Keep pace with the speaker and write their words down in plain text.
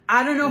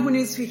I don't know who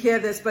needs to hear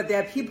this, but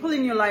there are people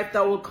in your life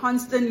that will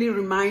constantly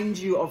remind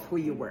you of who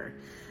you were.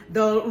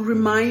 They'll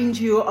remind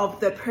you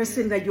of the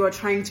person that you are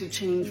trying to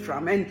change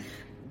from. And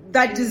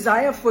that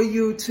desire for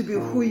you to be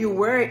who you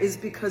were is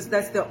because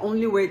that's the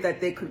only way that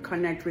they could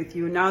connect with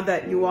you. Now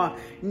that you are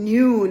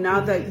new,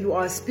 now that you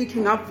are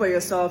speaking up for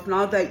yourself,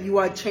 now that you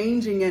are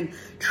changing and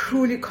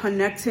truly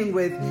connecting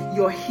with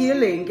your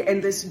healing,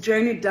 and this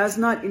journey does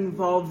not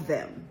involve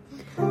them.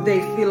 They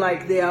feel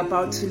like they are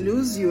about to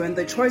lose you, and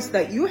the choice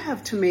that you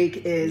have to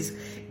make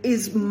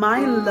is my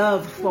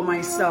love for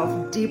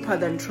myself deeper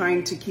than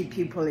trying to keep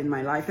people in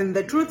my life? And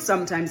the truth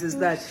sometimes is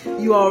that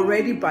you are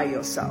already by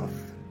yourself.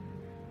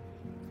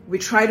 We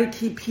try to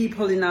keep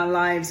people in our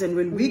lives, and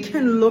when we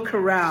can look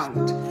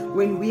around,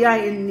 when we are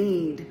in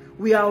need,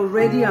 we are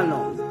already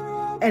alone.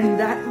 And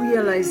that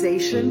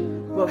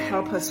realization will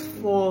help us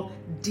fall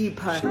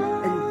deeper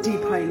and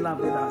deeper in love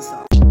with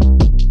ourselves.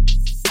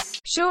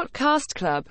 Shortcast Club.